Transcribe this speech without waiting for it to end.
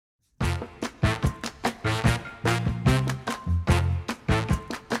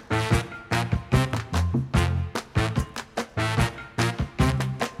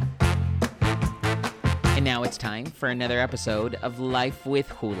now it's time for another episode of Life with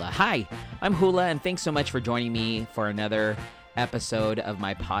Hula. Hi, I'm Hula, and thanks so much for joining me for another episode of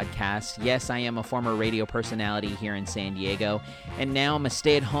my podcast. Yes, I am a former radio personality here in San Diego, and now I'm a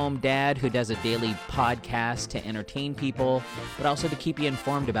stay-at-home dad who does a daily podcast to entertain people, but also to keep you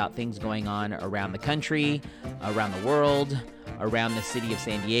informed about things going on around the country, around the world, around the city of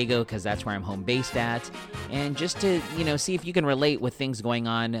San Diego, because that's where I'm home based at, and just to, see if you can relate with things going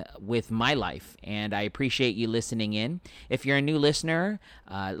on with my life. And I appreciate you listening in. If you're a new listener,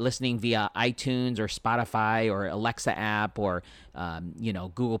 listening via iTunes or Spotify or Alexa app or,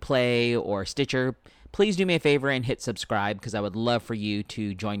 Google Play or Stitcher, please do me a favor and hit subscribe, because I would love for you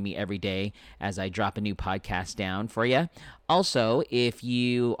to join me every day as I drop a new podcast down for you. Also, if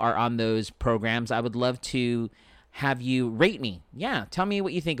you are on those programs, I would love to have you rate me. Yeah, tell me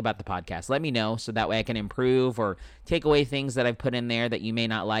what you think about the podcast. Let me know so that way I can improve or take away things that I've put in there that you may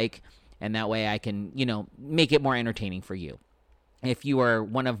not like, and that way I can, make it more entertaining for you. If you are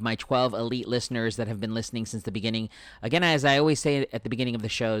one of my 12 elite listeners that have been listening since the beginning, again, as I always say at the beginning of the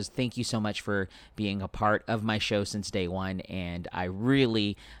shows, thank you so much for being a part of my show since day one, and I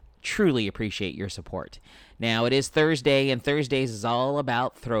really truly appreciate your support. Now, it is Thursday, and Thursdays is all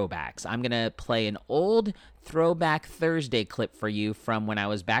about throwbacks. I'm going to play an old Throwback Thursday clip for you from when I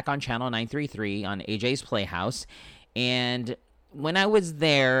was back on Channel 933 on AJ's Playhouse. And when I was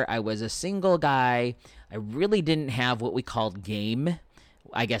there, I was a single guy. I really didn't have what we called game.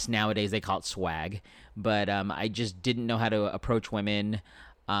 I guess nowadays they call it swag. But I just didn't know how to approach women.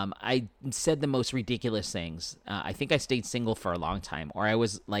 I said the most ridiculous things. I think I stayed single for a long time, or I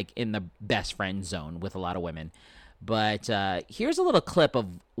was like in the best friend zone with a lot of women. But here's a little clip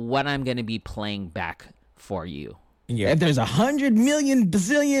of what I'm going to be playing back for you. Yeah. If there's 100 million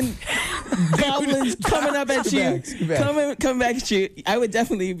bazillion goblins coming up at you, coming back at you, I would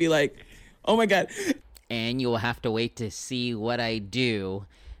definitely be like, oh my God. And you will have to wait to see what I do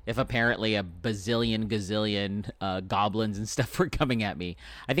if apparently a bazillion gazillion goblins and stuff were coming at me.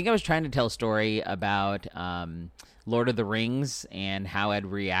 I think I was trying to tell a story about Lord of the Rings and how I'd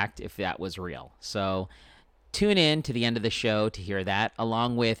react if that was real. So tune in to the end of the show to hear that,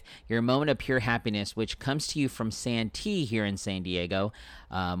 along with your moment of pure happiness, which comes to you from Santee here in San Diego,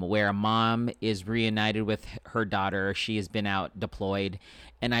 where a mom is reunited with her daughter. She has been out deployed,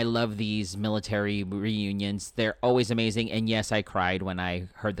 and I love these military reunions. They're always amazing, and yes, I cried when I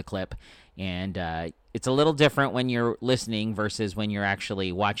heard the clip, and it's a little different when you're listening versus when you're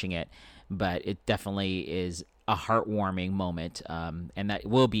actually watching it, but it definitely is a heartwarming moment, and that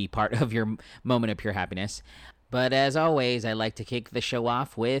will be part of your moment of pure happiness. But as always, I like to kick the show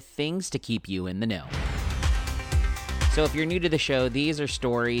off with things to keep you in the know. So if you're new to the show, these are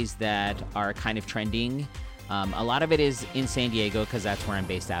stories that are kind of trending. A lot of it is in San Diego because that's where I'm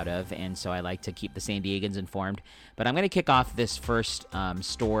based out of, and so I like to keep the San Diegans informed. But I'm going to kick off this first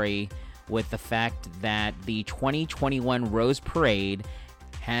story with the fact that the 2021 Rose Parade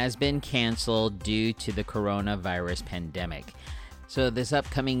has been canceled due to the coronavirus pandemic. So this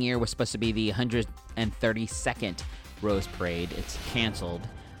upcoming year was supposed to be the 132nd Rose Parade. It's canceled.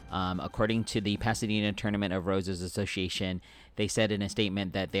 According to the Pasadena Tournament of Roses Association, they said in a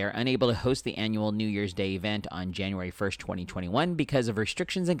statement that they are unable to host the annual New Year's Day event on January 1st, 2021 because of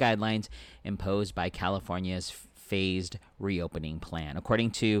restrictions and guidelines imposed by California's phased reopening plan.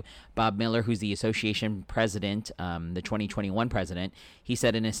 According to Bob Miller, who's the association president, the 2021 president, he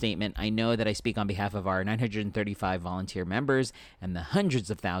said in a statement, "I know that I speak on behalf of our 935 volunteer members and the hundreds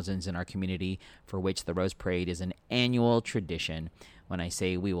of thousands in our community for which the Rose Parade is an annual tradition when I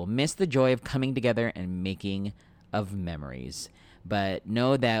say we will miss the joy of coming together and making of memories. But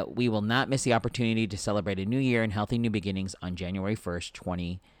know that we will not miss the opportunity to celebrate a new year and healthy new beginnings on January 1st,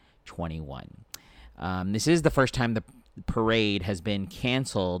 2021. This is the first time the parade has been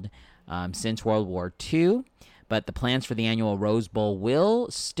canceled since World War II, but the plans for the annual Rose Bowl will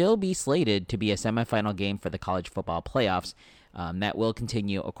still be slated to be a semifinal game for the college football playoffs. That will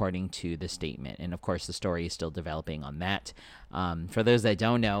continue according to the statement. And, of course, the story is still developing on that. For those that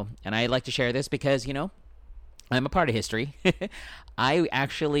don't know, and I like to share this because, I'm a part of history. I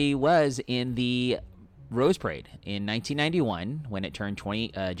actually was in the Rose Parade in 1991 when it turned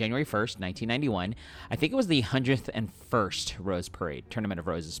January 1st, 1991. I think it was the 101st Rose Parade, Tournament of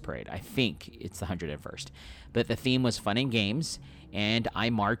Roses Parade. I think it's the 101st. But the theme was fun and games, and I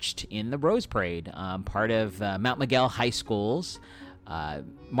marched in the Rose Parade, part of Mount Miguel High School's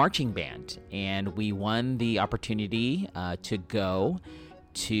marching band. And we won the opportunity to go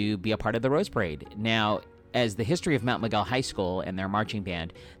to be a part of the Rose Parade. Now, as the history of Mount Miguel High School and their marching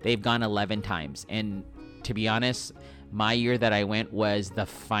band, they've gone 11 times. And to be honest, my year that I went was the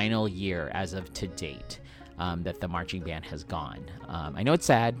final year as of to date. that the marching band has gone. I know it's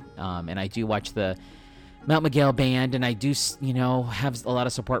sad, and I do watch the Mount Miguel band, and I do, have a lot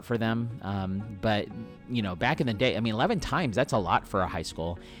of support for them. But, back in the day, 11 times, that's a lot for a high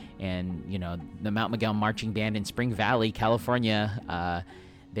school. And, the Mount Miguel Marching Band in Spring Valley, California,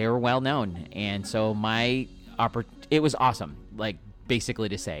 they were well known. And so it was awesome, like, basically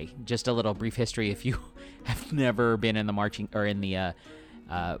to say. Just a little brief history if you have never been in the marching or in the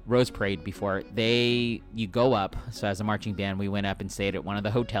Rose Parade before. You go up. So as a marching band, we went up and stayed at one of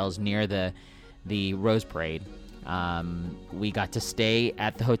the hotels near the Rose Parade. We got to stay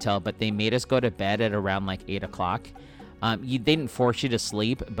at the hotel, but they made us go to bed at around like 8 o'clock. They didn't force you to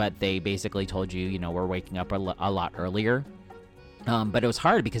sleep, but they basically told you, we're waking up a lot earlier. But it was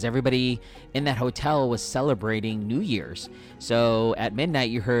hard because everybody in that hotel was celebrating New Year's. So at midnight,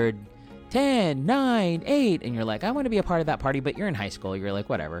 you heard 10, 9, 8, and you're like, I want to be a part of that party, but you're in high school. You're like,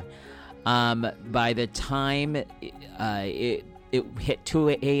 whatever. By the time it hit 2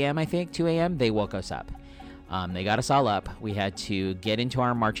 a.m., I think, 2 a.m., they woke us up. They got us all up. We had to get into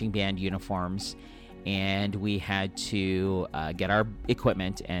our marching band uniforms, and we had to get our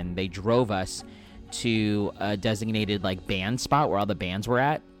equipment, and they drove us to a designated like band spot where all the bands were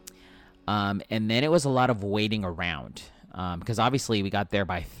at. And then it was a lot of waiting around because obviously we got there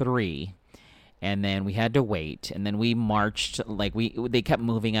by 3, and then we had to wait, and then we marched like they kept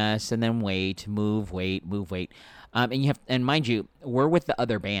moving us, and then move, wait. And mind you, we're with the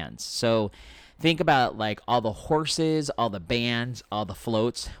other bands. So think about like all the horses, all the bands, all the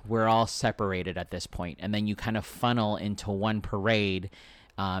floats. We're all separated at this point, and then you kind of funnel into one parade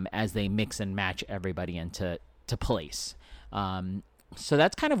as they mix and match everybody into place. So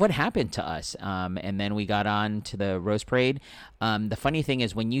that's kind of what happened to us. And then we got on to the Rose Parade. The funny thing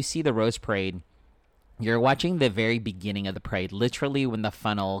is when you see the Rose Parade, you're watching the very beginning of the parade, literally when the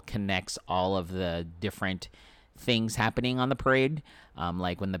funnel connects all of the different things happening on the parade.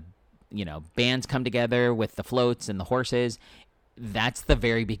 Like when the bands come together with the floats and the horses. That's the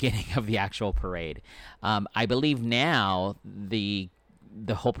very beginning of the actual parade. I believe now the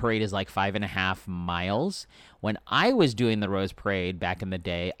whole parade is like 5.5 miles. When I was doing the Rose Parade back in the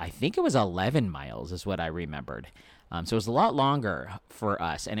day, I think it was 11 miles is what I remembered. So it was a lot longer for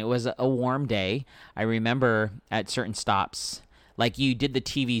us, and it was a warm day. I remember at certain stops, like you did the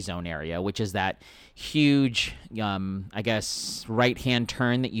TV zone area, which is that huge, I guess, right-hand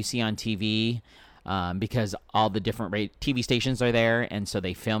turn that you see on TV, because all the different TV stations are there, and so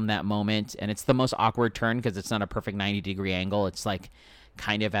they film that moment. And it's the most awkward turn because it's not a perfect 90-degree angle. It's like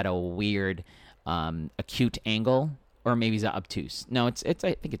kind of at a weird acute angle, or maybe it's obtuse. No, it's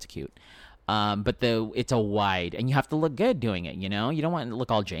I think it's acute. But it's a wide, and you have to look good doing it. You don't want to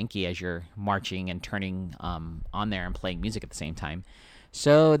look all janky as you're marching and turning on there and playing music at the same time.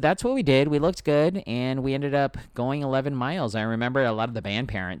 So that's what we did. We looked good, and we ended up going 11 miles. I remember a lot of the band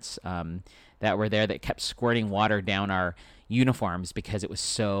parents that were there that kept squirting water down our uniforms because it was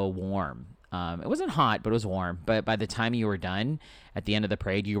so warm. It wasn't hot, but it was warm. But by the time you were done, at the end of the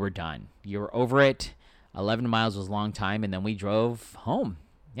parade, you were done. You were over it. 11 miles was a long time, and then we drove home.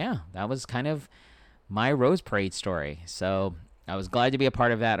 Yeah, that was kind of my Rose Parade story. So I was glad to be a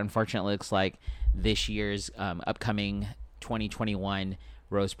part of that. Unfortunately, it looks like this year's upcoming 2021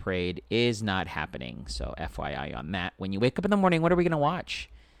 Rose Parade is not happening. So FYI on that. When you wake up in the morning, what are we going to watch?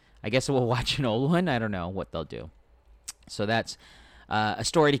 I guess we'll watch an old one. I don't know what they'll do. So that's a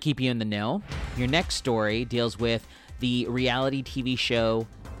story to keep you in the know. Your next story deals with the reality TV show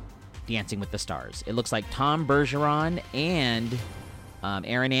Dancing with the Stars. It looks like Tom Bergeron and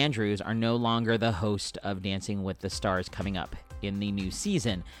Erin Andrews are no longer the host of Dancing with the Stars coming up in the new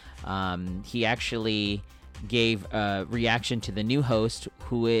season. He actually gave a reaction to the new host,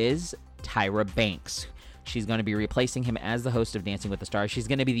 who is Tyra Banks. She's going to be replacing him as the host of Dancing with the Stars. She's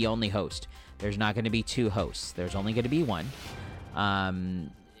going to be the only host. There's not going to be 2 hosts. There's only going to be one.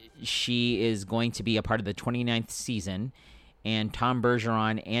 She is going to be a part of the 29th season, and Tom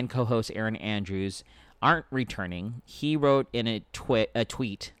Bergeron and co-host Erin Andrews aren't returning. He wrote in a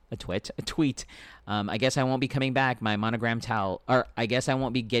tweet, I guess I won't be coming back my monogram towel, or I guess I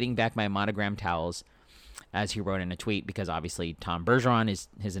won't be getting back my monogram towels, as he wrote in a tweet, because obviously Tom Bergeron,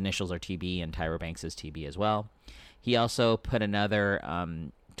 his initials are TB, and Tyra Banks is TB as well. He also put another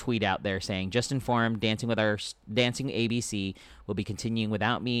tweet out there saying, just informed, Dancing ABC will be continuing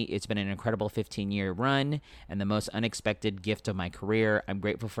without me. It's been an incredible 15-year run and the most unexpected gift of my career. I'm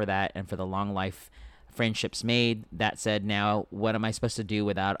grateful for that and for the long life friendships made. That said, now what am I supposed to do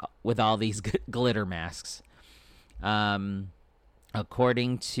with all these glitter masks?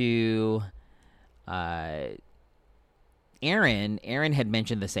 According to Erin had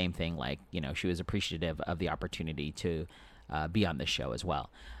mentioned the same thing, like, she was appreciative of the opportunity to be on this show as well.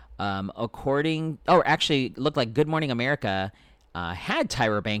 Actually, looked like Good Morning America had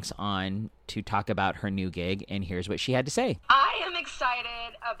Tyra Banks on to talk about her new gig, and here's what she had to say. I am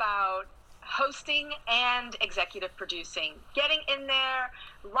excited about hosting and executive producing, getting in there,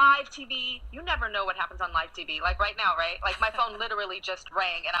 live TV. You never know what happens on live TV. Like right now, right? Like my phone literally just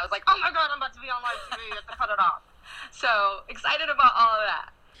rang, and I was like, oh my God, I'm about to be on live TV. I have to cut it off. So excited about all of that.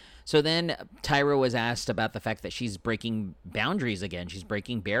 So then Tyra was asked about the fact that she's breaking boundaries again. She's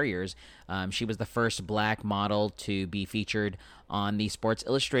breaking barriers. She was the first Black model to be featured on the Sports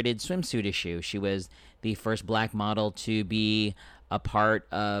Illustrated swimsuit issue. She was the first Black model to be a part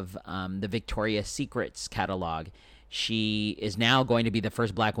of the Victoria's Secrets catalog. She is now going to be the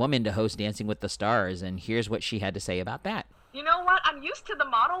first Black woman to host Dancing with the Stars, and here's what she had to say about that. You know what? I'm used to the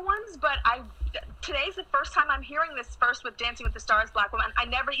model ones, but today's the first time I'm hearing this first with Dancing with the Stars, Black woman. I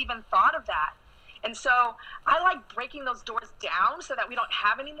never even thought of that. And so I like breaking those doors down so that we don't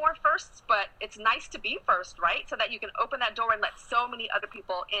have any more firsts, but it's nice to be first, right? So that you can open that door and let so many other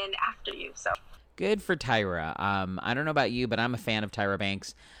people in after you. So good for Tyra. I don't know about you, but I'm a fan of Tyra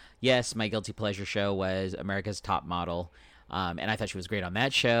Banks. Yes, my guilty pleasure show was America's Top Model. And I thought she was great on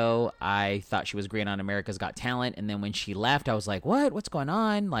that show. I thought she was great on America's Got Talent. And then when she left, I was like, what's going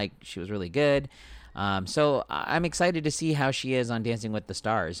on? Like, she was really good. So I'm excited to see how she is on Dancing with the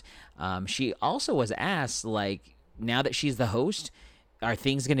Stars. She also was asked, like, now that she's the host, are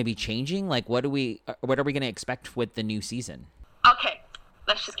things going to be changing? Like, what are we going to expect with the new season? Okay,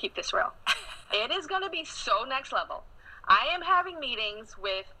 let's just keep this real. It is going to be so next level. I am having meetings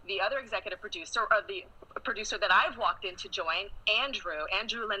with the other executive producer, or the producer that I've walked in to join,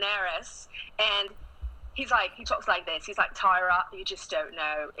 Andrew Linares, and he talks like this. He's like, Tyra, you just don't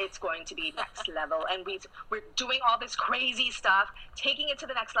know. It's going to be next level, and we're doing all this crazy stuff, taking it to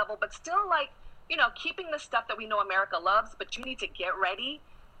the next level, but still, like, keeping the stuff that we know America loves, but you need to get ready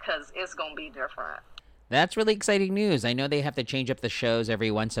because it's going to be different. That's really exciting news. I know they have to change up the shows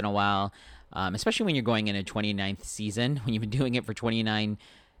every once in a while, especially when you're going in a 29th season. When you've been doing it for 29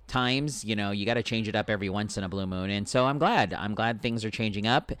 times, you got to change it up every once in a blue moon. And so I'm glad things are changing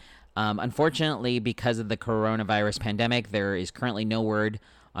up. Unfortunately, because of the coronavirus pandemic, there is currently no word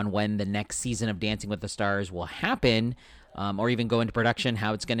on when the next season of Dancing with the Stars will happen, or even go into production,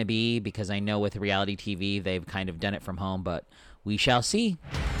 how it's going to be, because I know with reality TV, they've kind of done it from home, but we shall see.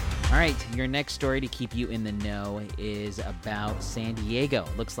 All right, your next story to keep you in the know is about San Diego.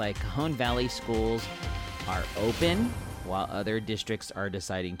 Looks like Cajon Valley schools are open while other districts are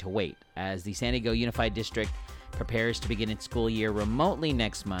deciding to wait. As the San Diego Unified District prepares to begin its school year remotely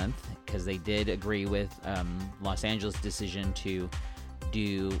next month, because they did agree with Los Angeles' decision to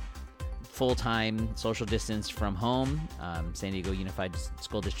do full-time social distance from home. San Diego Unified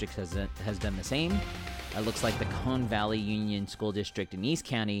School District has done the same. It looks like the Cajon Valley Union School District in East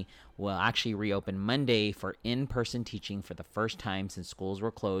County will actually reopen Monday for in-person teaching for the first time since schools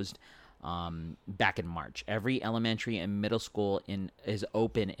were closed back in March. Every elementary and middle school is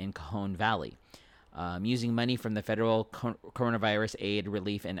open in Cajon Valley. Using money from the Federal Coronavirus Aid,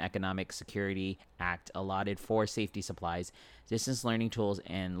 Relief, and Economic Security Act allotted for safety supplies, distance learning tools,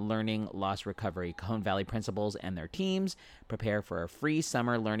 and learning loss recovery, Cajon Valley principals and their teams prepare for a free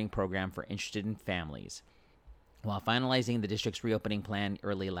summer learning program for interested in families. While finalizing the district's reopening plan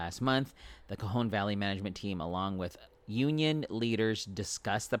early last month, the Cajon Valley management team, along with union leaders,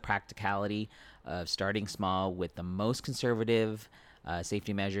 discussed the practicality of starting small with the most conservative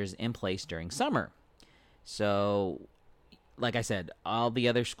safety measures in place during summer. So, like I said, all the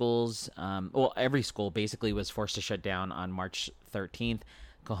other schools, every school basically was forced to shut down on March 13th.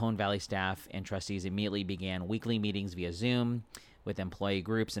 Cajon Valley staff and trustees immediately began weekly meetings via Zoom with employee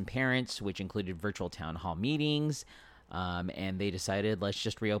groups and parents, which included virtual town hall meetings, and they decided, let's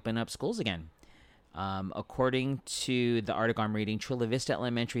just reopen up schools again. According to the article I'm reading, Chula Vista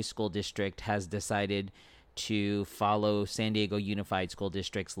Elementary School District has decided to follow San Diego Unified School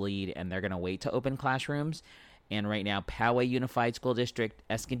District's lead, and they're going to wait to open classrooms. And right now, Poway Unified School District,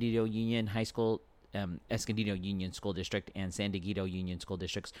 Escondido Union School District, and San Diego Union School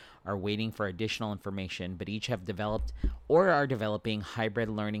Districts are waiting for additional information, but each have developed or are developing hybrid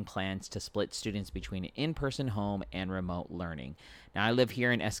learning plans to split students between in-person home and remote learning. Now, I live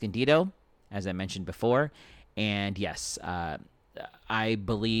here in Escondido, as I mentioned before, and yes, I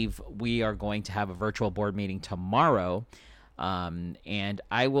believe we are going to have a virtual board meeting tomorrow, and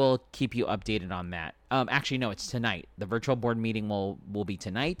I will keep you updated on that. Actually, no, it's tonight. The virtual board meeting will be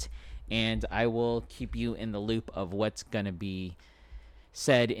tonight, and I will keep you in the loop of what's going to be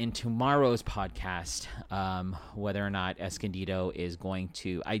said in tomorrow's podcast whether or not Escondido is going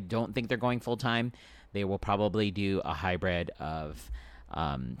to, I don't think they're going full-time. They will probably do a hybrid of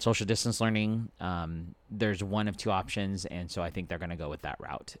social distance learning. There's one of two options, and so I think they're going to go with that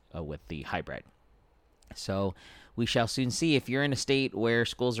route with the hybrid. So we shall soon see. If you're in a state where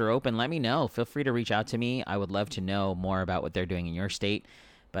schools are open, let me know. Feel free to reach out to me. I would love to know more about what they're doing in your state.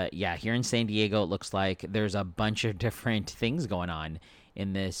 But yeah, here in San Diego, it looks like there's a bunch of different things going on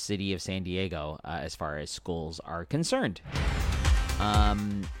in the city of San Diego as far as schools are concerned.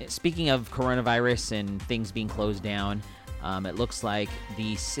 Speaking of coronavirus and things being closed down, it looks like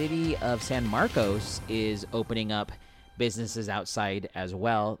the city of San Marcos is opening up businesses outside as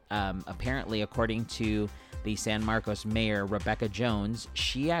well. Apparently, according to the San Marcos mayor, Rebecca Jones,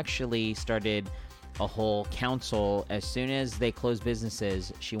 she actually started a whole council. As soon as they closed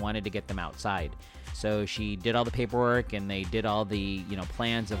businesses, she wanted to get them outside. So she did all the paperwork, and they did all the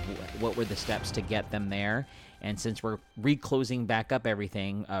plans of what were the steps to get them there. And since we're reclosing back up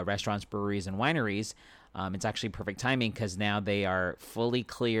everything, restaurants, breweries, and wineries, it's actually perfect timing because now they are fully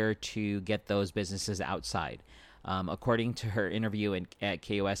clear to get those businesses outside. According to her interview at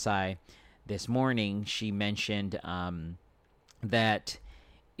KUSI this morning, she mentioned that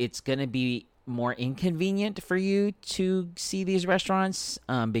it's going to be more inconvenient for you to see these restaurants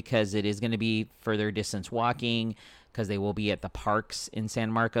because it is going to be further distance walking because they will be at the parks in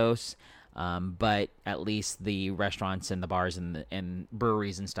San Marcos. But at least the restaurants and the bars and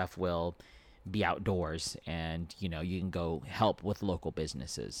breweries and stuff will be outdoors, and you can go help with local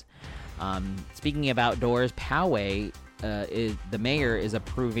businesses. Speaking of outdoors, Poway, the mayor is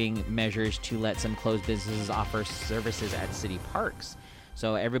approving measures to let some closed businesses offer services at city parks.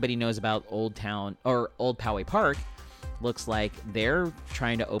 So everybody knows about Old Poway Park. Looks like they're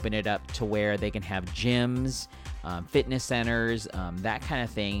trying to open it up to where they can have gyms, fitness centers, that kind of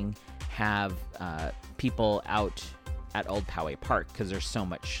thing, have people out at Old Poway Park because there's so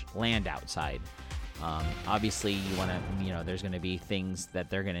much land outside. Obviously, you want to, there's going to be things that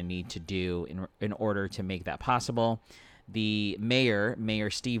they're going to need to do in order to make that possible. The Mayor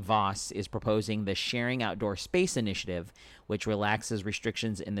Steve Voss, is proposing the Sharing Outdoor Space Initiative, which relaxes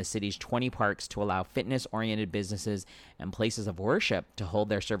restrictions in the city's 20 parks to allow fitness-oriented businesses and places of worship to hold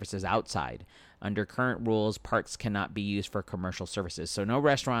their services outside. Under current rules, parks cannot be used for commercial services. So no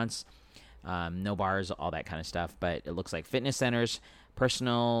restaurants, no bars, all that kind of stuff. But it looks like fitness centers,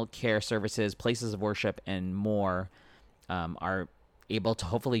 personal care services, places of worship, and more are able to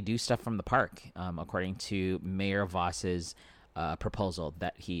hopefully do stuff from the park, according to Mayor Voss's proposal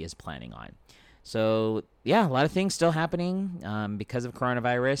that he is planning on. So, yeah, a lot of things still happening because of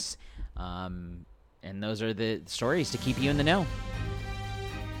coronavirus. And those are the stories to keep you in the know.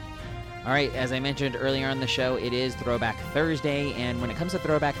 All right, as I mentioned earlier on the show, it is Throwback Thursday, and when it comes to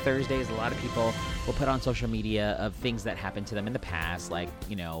Throwback Thursdays, a lot of people will put on social media of things that happened to them in the past, like,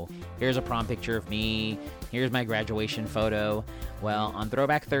 here's a prom picture of me, here's my graduation photo. Well, on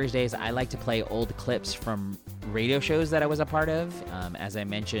Throwback Thursdays, I like to play old clips from radio shows that I was a part of. As I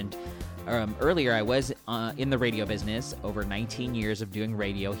mentioned earlier, I was in the radio business, over 19 years of doing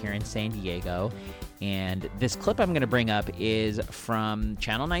radio here in San Diego. And this clip I'm going to bring up is from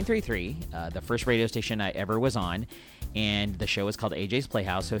Channel 933, the first radio station I ever was on. And the show is called AJ's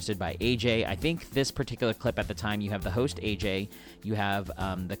Playhouse, hosted by AJ. I think this particular clip at the time, you have the host, AJ. You have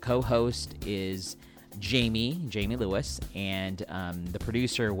the co-host is Jamie Lewis. And the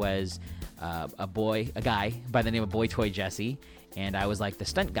producer was a guy by the name of Boy Toy Jesse. And I was like the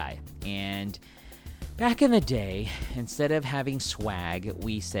stunt guy. And back in the day, instead of having swag,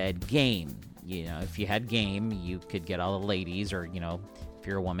 we said game. If you had game, you could get all the ladies, or, if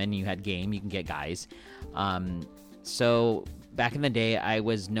you're a woman, you had game, you can get guys. So back in the day, I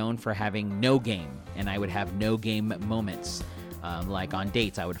was known for having no game, and I would have no game moments. Like on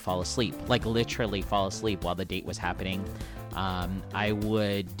dates, I would fall asleep, like literally fall asleep while the date was happening. I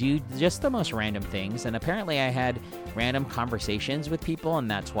would do just the most random things, and apparently I had random conversations with people,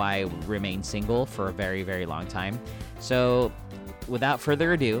 and that's why I remained single for a very, very long time. So without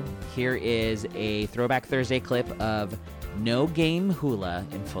further ado, here is a Throwback Thursday clip of No Game Hula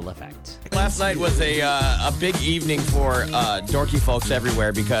in full effect. Last night was a big evening for dorky folks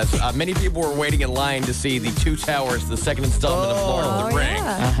everywhere because many people were waiting in line to see the Two Towers, the second installment of Lord of the Rings.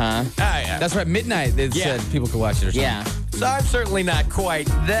 Yeah. Uh-huh. That's right, midnight. They said people could watch it or something. Yeah. So I'm certainly not quite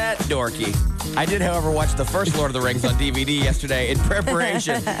that dorky. I did, however, watch the first Lord of the Rings on DVD yesterday in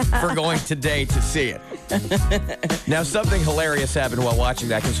preparation for going today to see it. Now, something hilarious happened while watching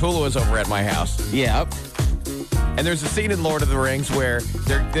that because Hulu was over at my house. Yep. And there's a scene in Lord of the Rings where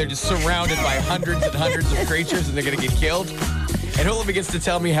they're just surrounded by hundreds and hundreds of creatures and they're going to get killed. And Hula begins to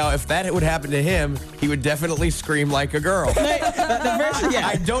tell me how if that would happen to him, he would definitely scream like a girl.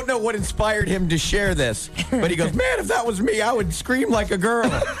 I don't know what inspired him to share this, but he goes, man, if that was me, I would scream like a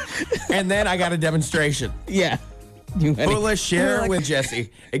girl. And then I got a demonstration. Yeah. Hula, share with Jesse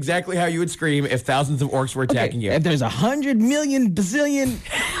exactly how you would scream if thousands of orcs were attacking you. If there's 100 million bazillion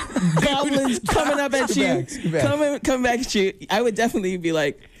goblins coming up at you, come back at you, I would definitely be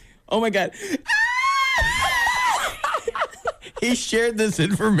like, oh my God. He shared this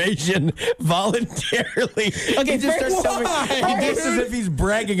information voluntarily. Okay, he just starts telling me, he just as if he's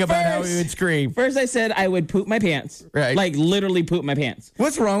bragging about how he would scream. First, I said I would poop my pants. Right. Like, literally poop my pants.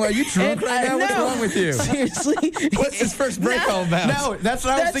 What's wrong? Are you drunk right now? What's wrong with you? Seriously? What's this first break all about? No, that's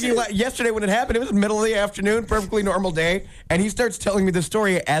what I was thinking yesterday when it happened. It was the middle of the afternoon, perfectly normal day, and he starts telling me the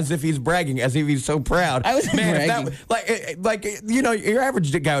story as if he's bragging, as if he's so proud. I was bragging. If that, like, you know, your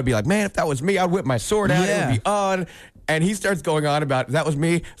average guy would be like, man, if that was me, I'd whip my sword out. It would be on. And he starts going on about, if that was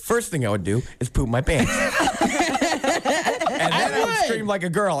me, first thing I would do is poop my pants. And then I would scream like a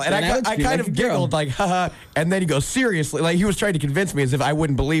girl. And I kind of giggled like, haha. And then he goes, seriously. Like, he was trying to convince me as if I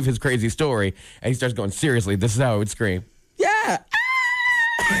wouldn't believe his crazy story. And he starts going, seriously, this is how I would scream. Yeah.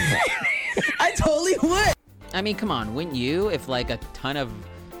 I totally would. I mean, come on. Wouldn't you, if like a ton of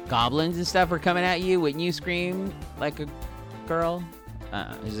goblins and stuff were coming at you, wouldn't you scream like a girl?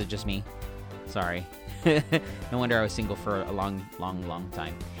 Is it just me? Sorry. No wonder I was single for a long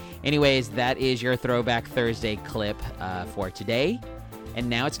time. Anyways, that is your Throwback Thursday clip for today. And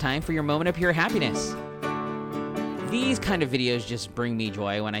now it's time for your moment of pure happiness. These kind of videos just bring me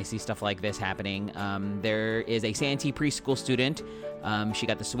joy when I see stuff like this happening. There is a Santee preschool student. She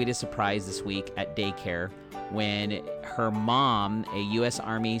got the sweetest surprise this week at daycare when her mom, a U.S.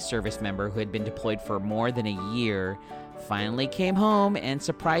 Army service member who had been deployed for more than a year, finally came home and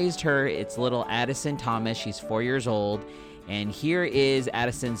surprised her. It's little Addison Thomas. She's 4 years old. And here is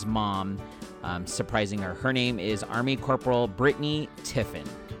Addison's mom surprising her. Her name is Army Corporal Brittany Tiffin.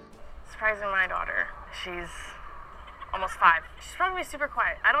 Surprising my daughter. She's almost 5. She's probably super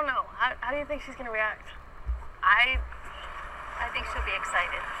quiet. I don't know. How do you think she's going to react? I think she'll be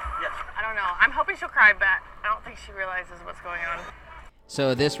excited. Yes. I don't know. I'm hoping she'll cry, but I don't think she realizes what's going on.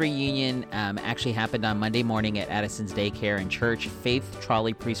 So this reunion actually happened on Monday morning at Addison's daycare and church, Faith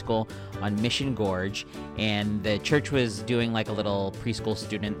Trolley Preschool on Mission Gorge. And the church was doing like a little preschool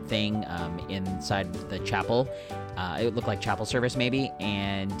student thing inside the chapel. It looked like chapel service maybe.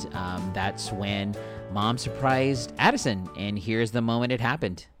 And that's when Mom surprised Addison. And here's the moment it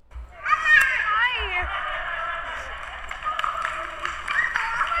happened.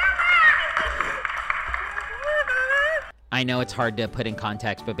 I know it's hard to put in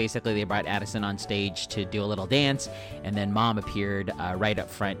context, but basically they brought Addison on stage to do a little dance, and then Mom appeared right up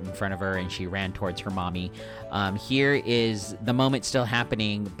front in front of her, and she ran towards her mommy. Here is the moment still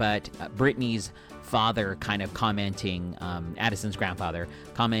happening, but Brittany's father kind of commenting, Addison's grandfather,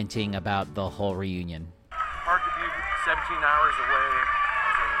 commenting about the whole reunion. Hard to be 17 hours away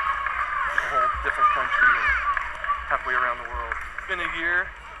as a whole different country and halfway around the world. It's been a year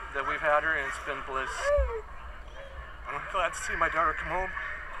that we've had her, and it's been bliss. I'm glad to see my daughter come home.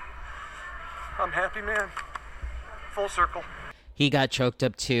 I'm happy, man. Full circle. He got choked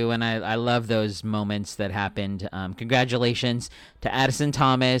up too, and I love those moments that happened. Congratulations to Addison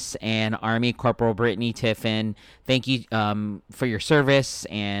Thomas and Army Corporal Brittany Tiffin. Thank you for your service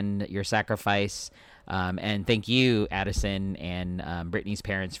and your sacrifice. And thank you, Addison and Brittany's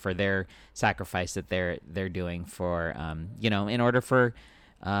parents, for their sacrifice that they're doing for, in order for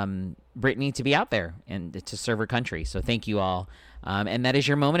Brittany to be out there and to serve her country. So thank you all. And that is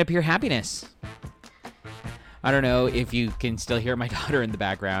your moment of pure happiness. I don't know if you can still hear my daughter in the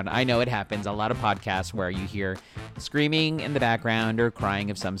background. I know it happens. A lot of podcasts where you hear screaming in the background or crying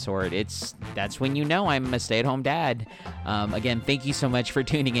of some sort. That's when you know I'm a stay-at-home dad. Again, thank you so much for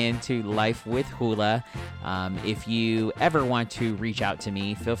tuning in to Life with Hula. If you ever want to reach out to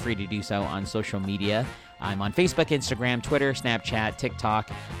me, feel free to do so on social media. I'm on Facebook, Instagram, Twitter, Snapchat,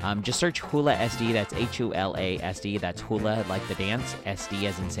 TikTok. Just search Hula SD. That's Hula SD. That's Hula like the dance, SD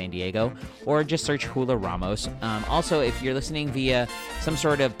as in San Diego. Or just search Hula Ramos. Also, if you're listening via some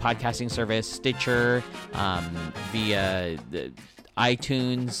sort of podcasting service, Stitcher, via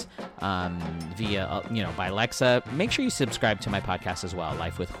iTunes, via by Alexa, make sure you subscribe to my podcast as well,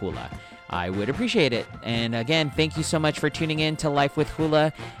 Life with Hula. I would appreciate it. And again, thank you so much for tuning in to Life with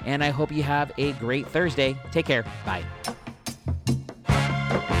Hula, and I hope you have a great Thursday. Take care. Bye.